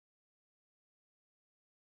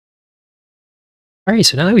All right,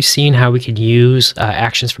 so now that we've seen how we could use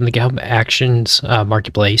actions from the GitHub Actions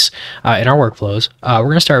marketplace in our workflows, we're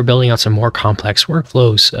going to start building out some more complex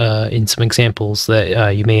workflows in some examples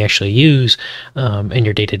that you may actually use in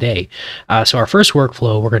your day-to-day. So our first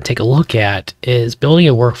workflow we're going to take a look at is building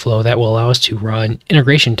a workflow that will allow us to run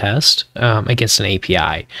integration tests against an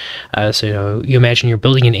API. So you imagine you're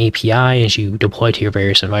building an API as you deploy to your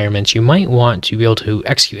various environments. You might want to be able to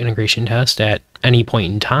execute integration tests at any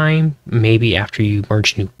point in time, maybe after you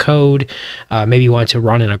merge new code, maybe you want to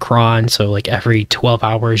run in a cron, so like every 12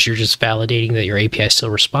 hours you're just validating that your API is still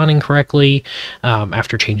responding correctly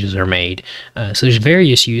after changes are made. So there's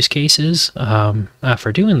various use cases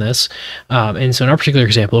for doing this, and so in our particular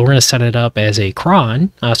example we're going to set it up as a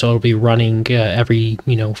cron, so it'll be running every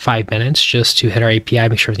 5 minutes just to hit our API,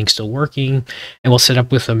 make sure everything's still working, and we'll set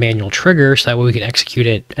up with a manual trigger so that way we can execute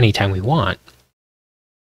it anytime we want.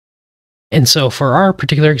 And so for our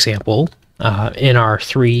particular example, in our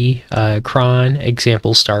three cron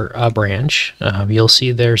example start branch, you'll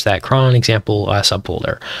see there's that cron example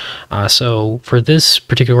subfolder. So for this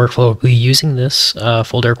particular workflow, we'll be using this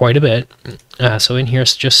folder quite a bit. So in here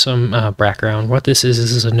is just some background. What this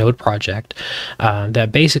is a node project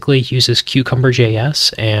that basically uses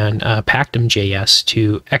Cucumber.js and Pactum.js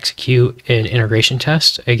to execute an integration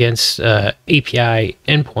test against API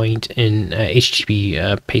endpoint in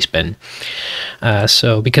HTTP pastebin.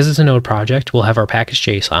 So because it's a node project, we'll have our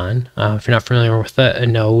package.json. If you're not familiar with a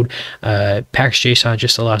node, package.json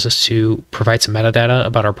just allows us to provide some metadata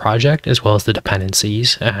about our project as well as the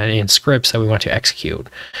dependencies and scripts that we want to execute.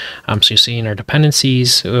 So you see in our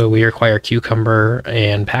dependencies, we require Cucumber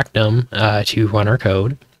and Pactum to run our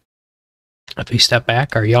code. If we step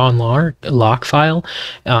back, our yarn lock file,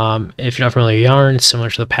 if you're not familiar with yarn, it's similar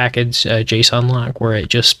to the package JSON lock where it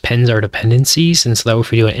just pins our dependencies, and so that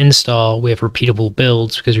if we do an install, we have repeatable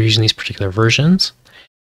builds because we're using these particular versions.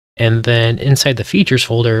 And then inside the features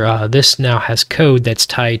folder, this now has code that's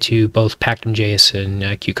tied to both Pactum.js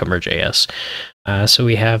and Cucumber.js. So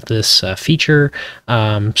we have this feature.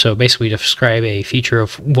 So basically we describe a feature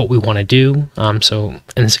of what we want to do. So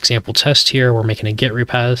in this example test here, we're making a GET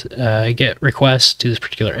request to this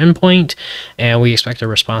particular endpoint, and we expect a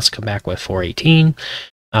response to come back with 418.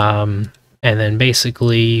 And then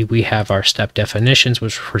basically we have our step definitions,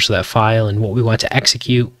 which refers to that file and what we want to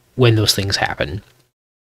execute when those things happen.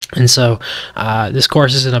 And so this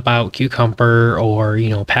course isn't about Cucumber or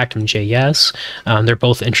Pactum.js. They're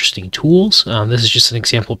both interesting tools. This is just an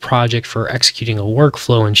example project for executing a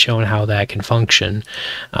workflow and showing how that can function.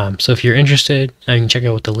 So if you're interested, you can check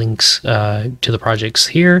out the links to the projects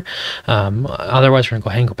here. Otherwise, we're going to go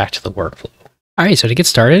ahead and go back to the workflow. All right, so to get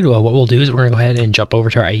started, what we'll do is we're going to go ahead and jump over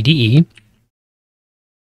to our IDE.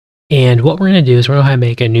 And what we're going to do is we're going to go ahead and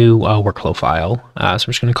make a new workflow file. So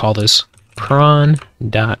we're just going to call this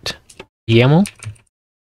cron.yaml.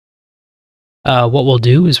 What we'll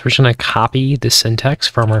do is we're just going to copy the syntax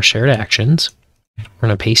from our shared actions. We're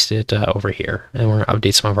going to paste it over here, and we're going to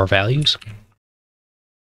update some of our values.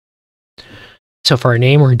 So for our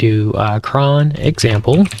name, we're going to do cron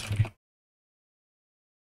example.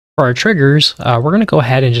 For our triggers, we're going to go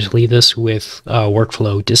ahead and just leave this with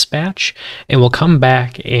workflow dispatch, and we'll come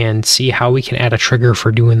back and see how we can add a trigger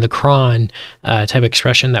for doing the cron type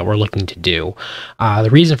expression that we're looking to do. The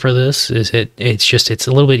reason for this is it's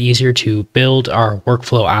a little bit easier to build our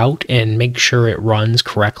workflow out and make sure it runs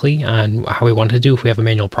correctly on how we want to do if we have a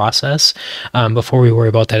manual process before we worry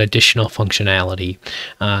about that additional functionality.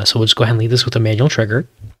 So we'll just go ahead and leave this with a manual trigger.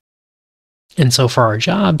 And so for our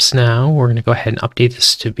jobs now, we're going to go ahead and update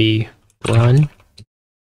this to be run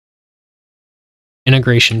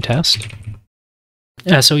integration test.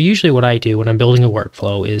 So usually what I do when I'm building a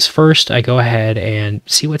workflow is first I go ahead and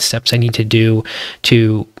see what steps I need to do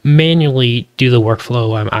to manually do the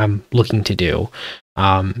workflow I'm looking to do.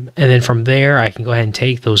 And then from there, I can go ahead and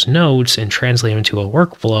take those notes and translate them into a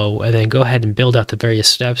workflow, and then go ahead and build out the various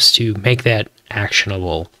steps to make that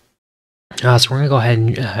actionable. So we're going to go ahead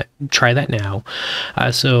and try that now.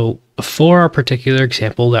 So for our particular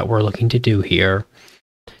example that we're looking to do here,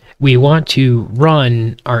 we want to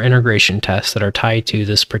run our integration tests that are tied to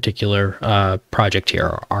this particular project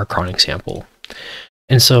here, our cron example.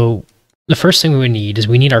 And so the first thing we would need is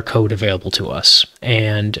we need our code available to us.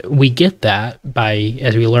 And we get that by,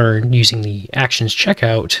 as we learn, using the actions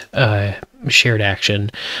checkout shared action.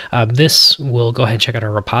 This will go ahead and check out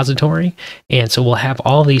our repository. And so we'll have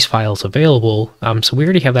all these files available. So we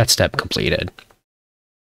already have that step completed.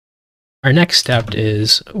 Our next step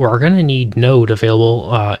is we're going to need Node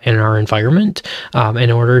available in our environment in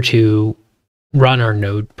order to run our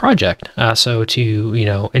node project. So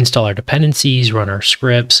to, install our dependencies, run our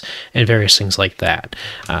scripts, and various things like that.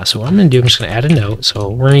 So what I'm going to do, I'm just going to add a node. So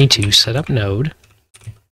we're going to set up node.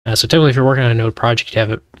 So typically if you're working on a node project, you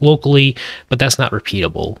have it locally, but that's not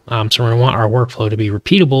repeatable. So we're going to want our workflow to be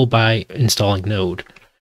repeatable by installing node.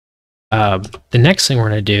 The next thing we're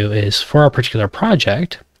going to do is for our particular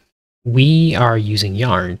project, we are using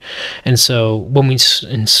Yarn. And so when we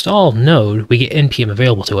install node, we get NPM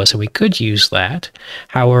available to us, and we could use that.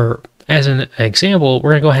 However, as an example, we're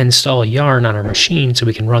going to go ahead and install Yarn on our machine so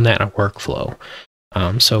we can run that in a workflow.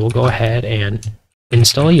 So we'll go ahead and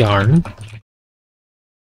install Yarn.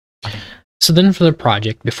 So then for the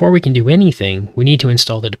project, before we can do anything, we need to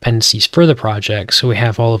install the dependencies for the project so we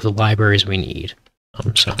have all of the libraries we need.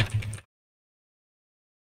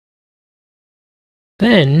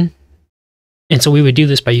 And so we would do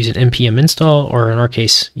this by using npm install, or in our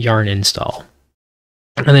case, yarn install.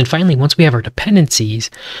 And then finally, once we have our dependencies,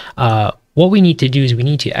 what we need to do is we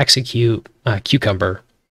need to execute Cucumber.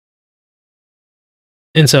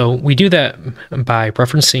 And so we do that by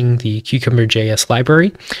referencing the Cucumber.js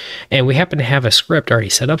library, and we happen to have a script already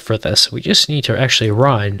set up for this. We just need to actually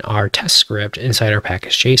run our test script inside our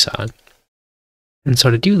package.json. And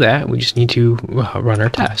so to do that, we just need to run our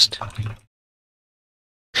test.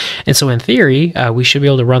 And so in theory, we should be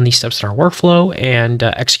able to run these steps in our workflow and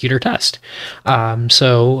execute our test.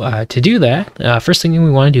 So to do that, first thing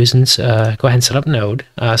we want to do is go ahead and set up node.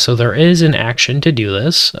 So there is an action to do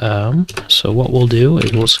this. So what we'll do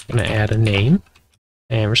is we're just going to add a name,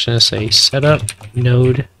 and we're just going to say setup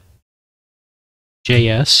node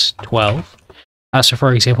JS 12. So for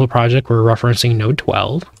our example project, we're referencing node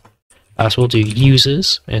 12. So we'll do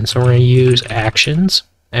uses, and so we're going to use actions,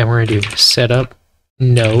 and we're going to do setup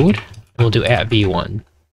node, and we'll do @v1.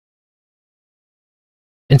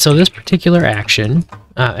 And so this particular action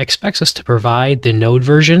expects us to provide the node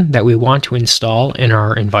version that we want to install in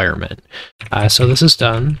our environment. So this is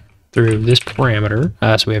done through this parameter.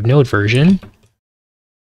 So we have node version,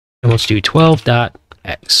 and let's do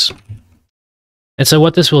 12.x. And so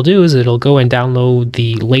what this will do is it'll go and download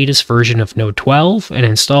the latest version of Node 12 and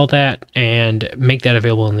install that and make that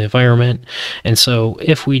available in the environment. And so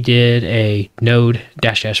if we did a node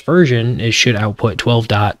 -- version, it should output 12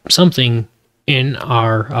 dot something in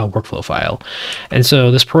our workflow file. And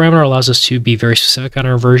so this parameter allows us to be very specific on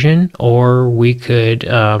our version, or we could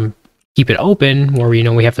keep it open where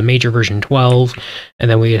we have the major version 12,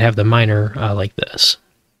 and then we could have the minor like this.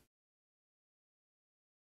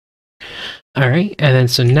 All right, and then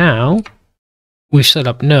so now we've set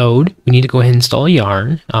up node. We need to go ahead and install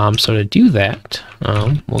yarn. So to do that,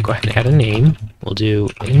 we'll go ahead and add a name. We'll do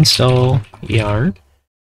install yarn.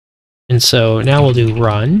 And so now we'll do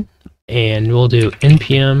run, and we'll do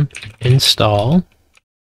npm install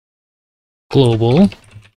global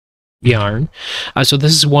yarn. So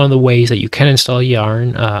this is one of the ways that you can install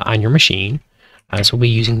yarn on your machine. So we'll be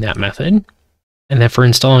using that method. And then for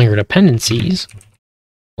installing your dependencies,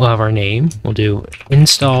 we'll have our name. We'll do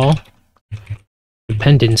install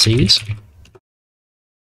dependencies.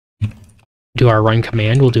 Do our run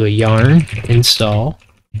command. We'll do a yarn install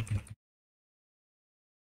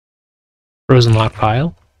frozen lock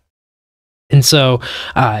file. And so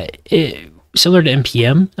similar to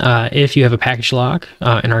npm, if you have a package lock,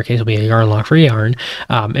 in our case it'll be a yarn lock for yarn,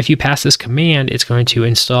 if you pass this command, it's going to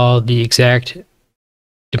install the exact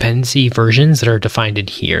dependency versions that are defined in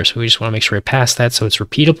here. So we just want to make sure we pass that so it's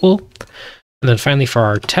repeatable. And then finally for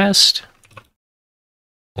our test,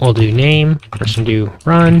 we'll do name, first we'll do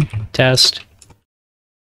run, test,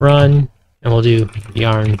 run, and we'll do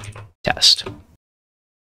yarn test.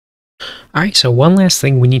 All right, so one last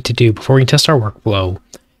thing we need to do before we test our workflow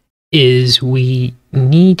is we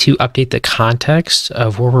need to update the context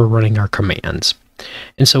of where we're running our commands.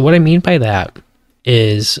 And so what I mean by that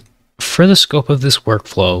is, for the scope of this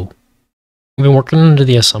workflow, we've been working under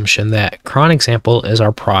the assumption that Cron example is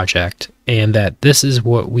our project and that this is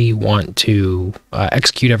what we want to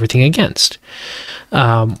execute everything against.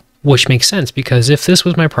 Which makes sense, because if this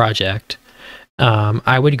was my project,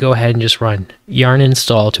 I would go ahead and just run yarn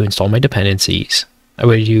install to install my dependencies. I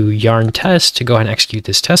would do yarn test to go ahead and execute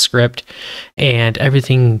this test script, and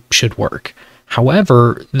everything should work.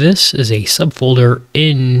 However, this is a subfolder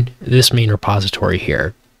in this main repository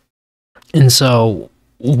here. And so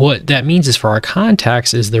what that means is for our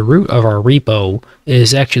context is the root of our repo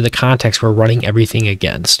is actually the context we're running everything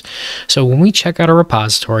against. So when we check out our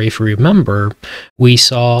repository, if you remember, we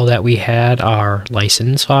saw that we had our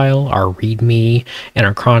license file, our readme, and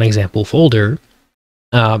our cron example folder.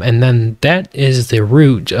 And then that is the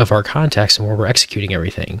root of our context and where we're executing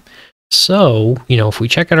everything. So, if we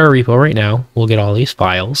check out our repo right now, we'll get all these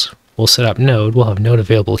files. We'll set up Node. We'll have Node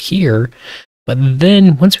available here. But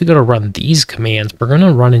then once we go to run these commands, we're going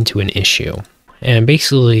to run into an issue. And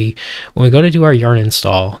basically, when we go to do our yarn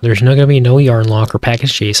install, there's going to be no yarn lock or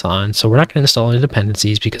package.json. So we're not going to install any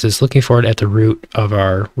dependencies because it's looking for it at the root of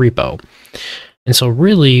our repo. And so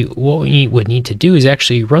really what we would need to do is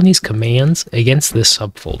actually run these commands against this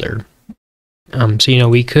subfolder. So,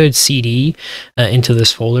 we could cd into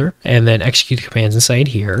this folder and then execute the commands inside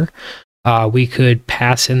here. We could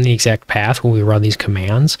pass in the exact path when we run these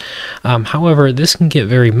commands. However, this can get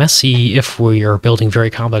very messy if we are building very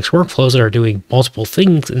complex workflows that are doing multiple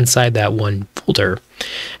things inside that one folder.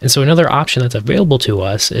 And so another option that's available to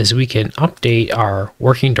us is we can update our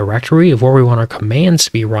working directory of where we want our commands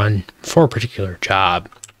to be run for a particular job.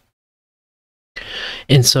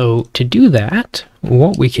 And so to do that,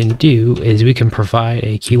 what we can do is we can provide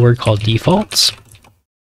a keyword called defaults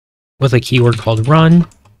with a keyword called run.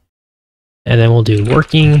 And then we'll do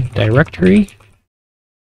working directory.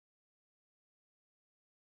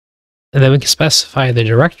 And then we can specify the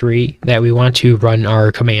directory that we want to run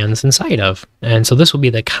our commands inside of. And so this will be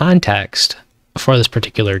the context for this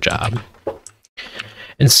particular job.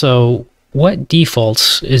 And so what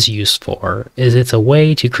defaults is used for is it's a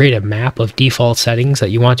way to create a map of default settings that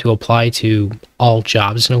you want to apply to all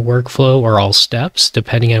jobs in a workflow or all steps,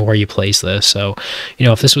 depending on where you place this. So,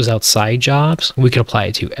 if this was outside jobs, we could apply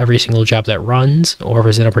it to every single job that runs, or if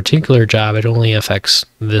it's in a particular job, it only affects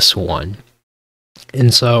this one.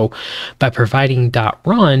 And so by providing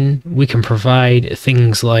 .run, we can provide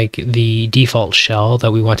things like the default shell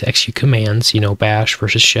that we want to execute commands, bash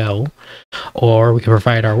versus shell, or we can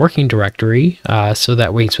provide our working directory so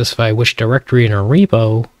that we can specify which directory in our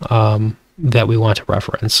repo that we want to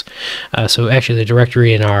reference. So actually the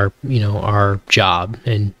directory in our, our job,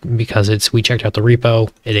 and because we checked out the repo,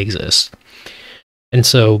 it exists. And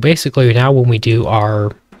so basically now when we do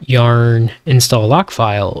our yarn install lock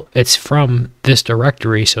file, it's from this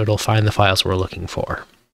directory, so it'll find the files we're looking for.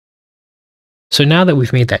 So now that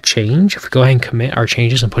we've made that change, if we go ahead and commit our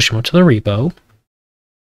changes and push them up to the repo, all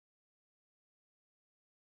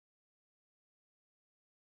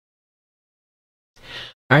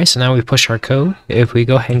right, so now we've pushed our code. If we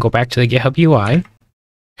go ahead and go back to the GitHub UI,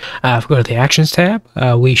 if we go to the Actions tab,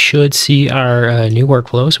 we should see our new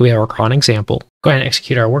workflow. So we have our cron example. Go ahead and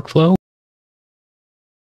execute our workflow.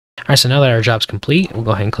 All right, so now that our job's complete, we'll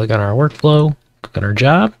go ahead and click on our workflow, click on our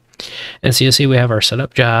job, and so you'll see we have our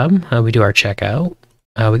setup job. We do our checkout.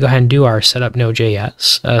 We go ahead and do our setup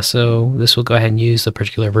Node.js. So this will go ahead and use the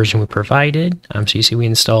particular version we provided. So you see we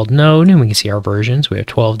installed Node, and we can see our versions. We have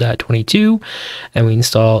 12.22, and we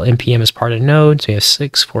install NPM as part of Node, so we have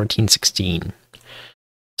 6, 14, 16.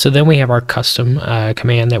 So then we have our custom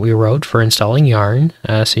command that we wrote for installing yarn.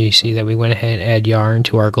 So you see that we went ahead and add yarn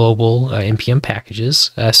to our global NPM packages.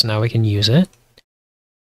 So now we can use it.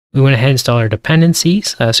 We went ahead and installed our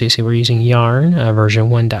dependencies. So you see we're using yarn version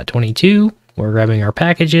 1.22. We're grabbing our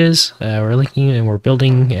packages, we're linking and we're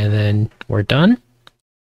building, and then we're done.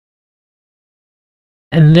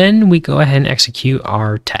 And then we go ahead and execute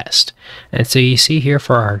our test. And so you see here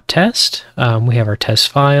for our test, we have our test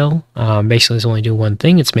file. Basically, it's only doing one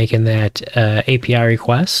thing. It's making that API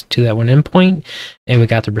request to that one endpoint. And we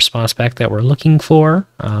got the response back that we're looking for.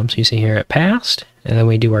 So you see here it passed. And then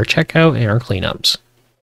we do our checkout and our cleanups.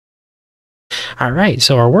 All right,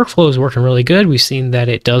 so our workflow is working really good. We've seen that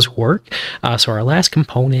it does work. So our last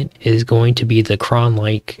component is going to be the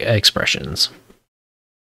cron-like expressions.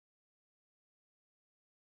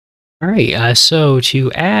 All right, so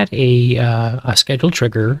to add a scheduled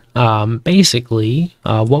trigger, basically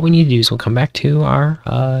what we need to do is we'll come back to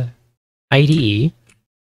our IDE,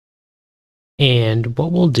 and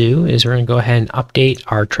what we'll do is we're going to go ahead and update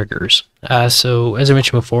our triggers. So as I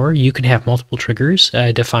mentioned before, you can have multiple triggers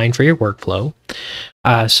defined for your workflow.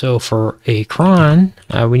 So for a cron,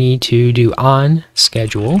 we need to do on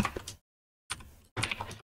schedule.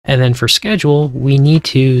 And then for schedule, we need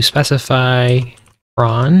to specify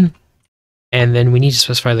cron. And then we need to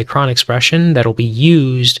specify the cron expression that will be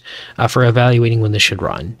used for evaluating when this should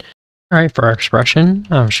run. All right, for our expression,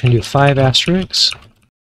 I'm just going to do 5 asterisks.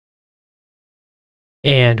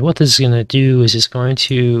 And what this is going to do is it's going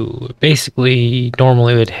to basically,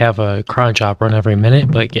 normally it would have a cron job run every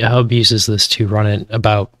minute, but GitHub uses this to run it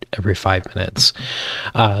about every 5 minutes.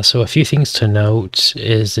 So a few things to note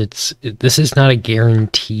is this is not a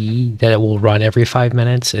guarantee that it will run every 5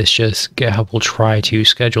 minutes. It's just GitHub will try to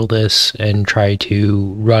schedule this and try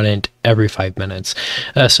to run it every 5 minutes.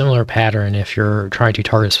 A similar pattern if you're trying to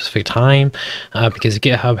target a specific time, because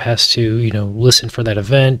GitHub has to, listen for that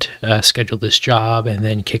event, schedule this job, and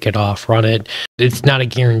then kick it off, run it. It's not a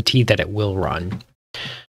guarantee that it will run.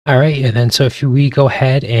 All right, and then so if we go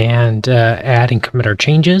ahead and add and commit our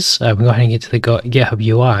changes, we go ahead and get to the GitHub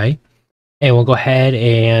UI, and we'll go ahead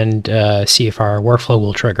and see if our workflow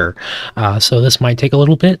will trigger. So this might take a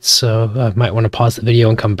little bit, so I might want to pause the video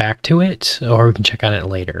and come back to it, or we can check on it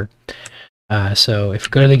later. So if we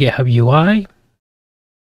go to the GitHub UI,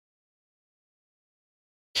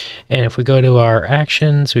 and if we go to our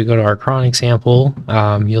actions, we go to our cron example,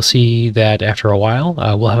 you'll see that after a while,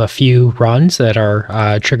 we'll have a few runs that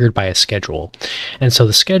are triggered by a schedule. And so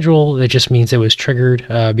the schedule, it just means it was triggered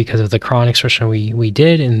because of the cron expression we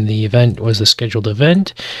did, and the event was a scheduled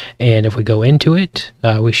event. And if we go into it,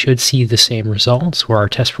 we should see the same results where our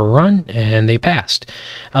tests were run and they passed.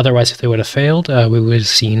 Otherwise, if they would have failed, we would have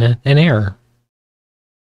seen an error.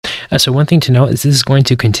 So one thing to note is this is going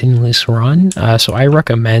to continuously run. So I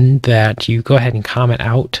recommend that you go ahead and comment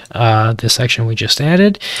out the section we just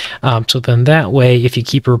added. So then that way, if you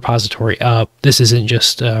keep a repository up, this isn't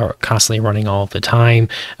just constantly running all the time,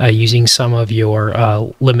 using some of your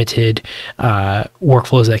limited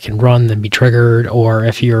workflows that can run, then be triggered, or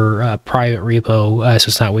if you're a private repo, so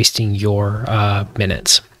it's not wasting your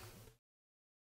minutes.